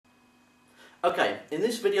Okay, in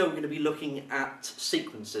this video we're going to be looking at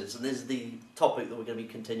sequences, and this is the topic that we're going to be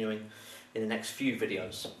continuing in the next few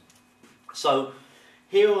videos. So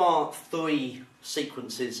here are three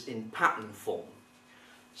sequences in pattern form.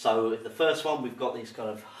 So the first one, we've got these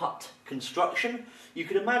kind of hut construction. You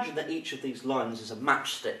can imagine that each of these lines is a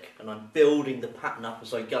matchstick, and I'm building the pattern up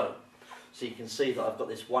as I go. So you can see that I've got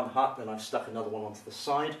this one hut, then I've stuck another one onto the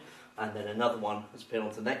side, and then another one has been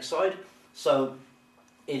onto the next side. So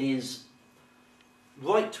it is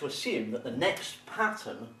right to assume that the next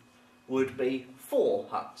pattern would be 4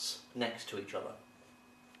 huts next to each other.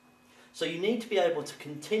 So you need to be able to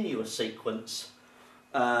continue a sequence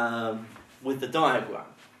with the diagram,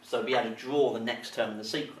 so be able to draw the next term in the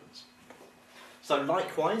sequence. So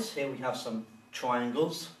likewise, here we have some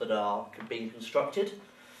triangles that are being constructed.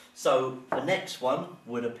 So the next one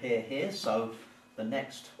would appear here, so the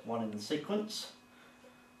next one in the sequence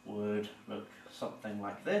would look something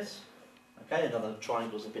like this. Okay, another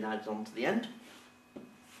triangles have been added on to the end.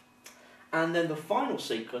 And then the final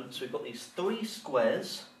sequence, we've got these 3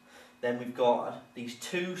 squares, then we've got these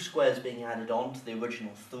 2 squares being added on to the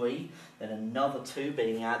original 3, then another 2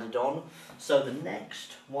 being added on. So the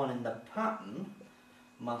next one in the pattern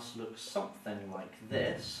must look something like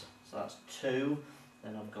this. So that's 2,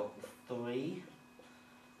 then I've got the 3.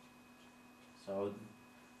 So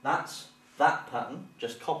that's that pattern,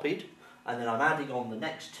 just copied, and then I'm adding on the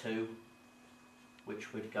next 2,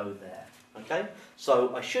 which would go there. Okay,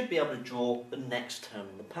 so I should be able to draw the next term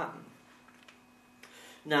in the pattern.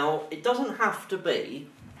 Now, it doesn't have to be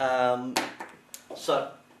a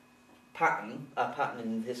pattern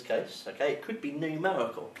in this case. Okay, it could be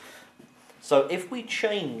numerical. So if we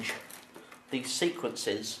change these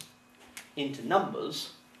sequences into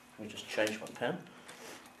numbers, let me just change my pen.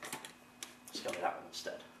 Let's go with that one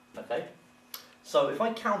instead. Okay. So if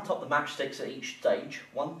I count up the matchsticks at each stage,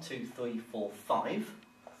 1, 2, 3, 4, 5,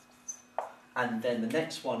 and then the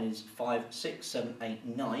next one is 5, 6, 7, 8,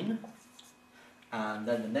 9, and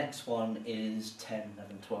then the next one is 10,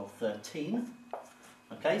 11, 12, 13.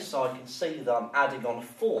 Okay, so I can see that I'm adding on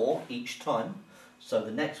 4 each time, so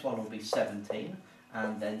the next one will be 17,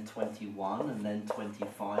 and then 21, and then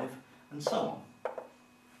 25, and so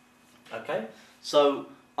on. Okay, so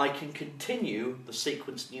I can continue the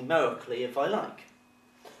sequence numerically if I like.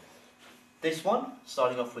 This one,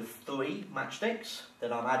 starting off with 3 matchsticks,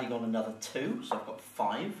 then I'm adding on another 2, so I've got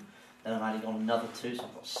 5, then I'm adding on another 2, so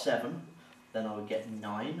I've got 7, then I would get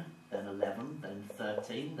 9, then 11, then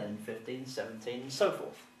 13, then 15, 17, and so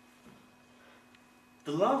forth.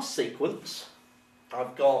 The last sequence,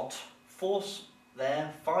 I've got 4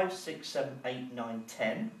 there, 5, 6, 7, 8, 9,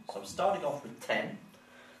 10, so I'm starting off with 10.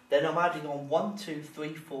 Then I'm adding on 1, 2,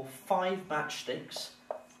 3, 4, 5 matchsticks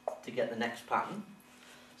to get the next pattern.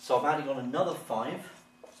 So I'm adding on another 5,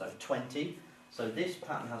 so 20. So this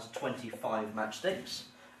pattern has 25 matchsticks,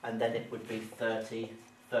 and then it would be 30,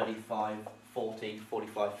 35, 40,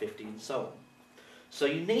 45, 50, and so on. So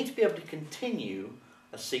you need to be able to continue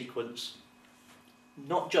a sequence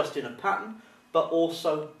not just in a pattern, but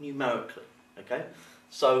also numerically. Okay?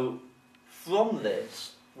 So from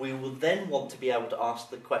this, we will then want to be able to ask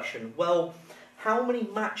the question, well, how many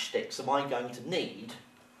matchsticks am I going to need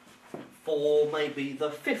for maybe the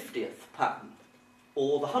 50th pattern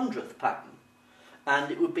or the 100th pattern?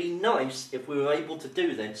 And it would be nice if we were able to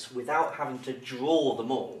do this without having to draw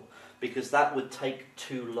them all, because that would take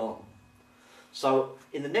too long. So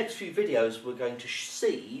in the next few videos we're going to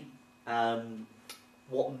see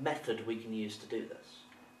what method we can use to do this.